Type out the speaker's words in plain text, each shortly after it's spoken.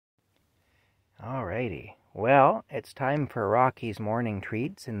Alrighty. Well, it's time for Rocky's morning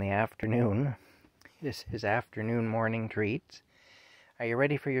treats in the afternoon. This is afternoon morning treats. Are you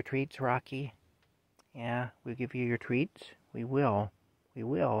ready for your treats, Rocky? Yeah, we'll give you your treats. We will. We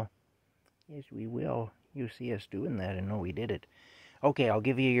will. Yes, we will. You see us doing that and know we did it. Okay, I'll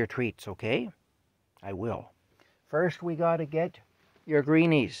give you your treats, okay? I will. First, we gotta get your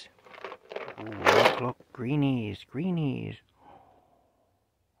greenies. Ooh, look, greenies, greenies.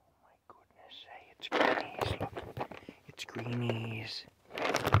 It's greenies, look. It's greenies.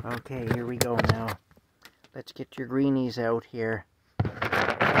 Okay, here we go now. Let's get your greenies out here.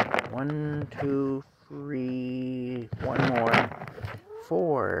 1, 2, 3, one more.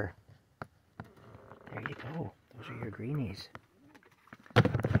 4. There you go. Those are your greenies.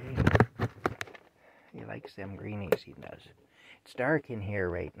 Okay. He likes them greenies, he does. It's dark in here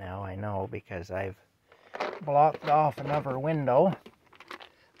right now, I know, because I've blocked off another window.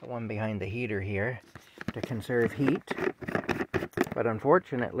 The one behind the heater here, to conserve heat. But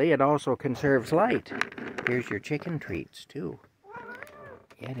unfortunately, it also conserves light. Here's your chicken treats, too.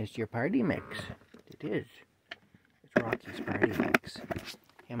 Yeah, it's your party mix. It is. It's Rocky's party mix.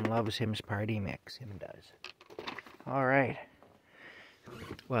 Him loves him's party mix. Him does. All right.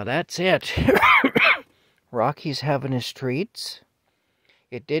 Well, that's it. Rocky's having his treats.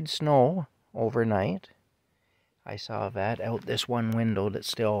 It did snow overnight. I saw that out this one window that's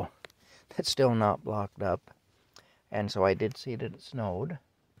still not blocked up. And so I did see that it snowed.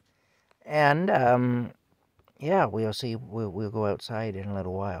 And, yeah, we'll see. We'll go outside in a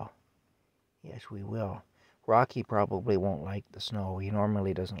little while. Yes, we will. Rocky probably won't like the snow. He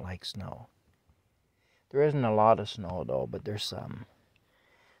normally doesn't like snow. There isn't a lot of snow, though, but there's some.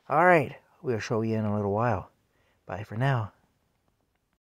 All right, we'll show you in a little while. Bye for now.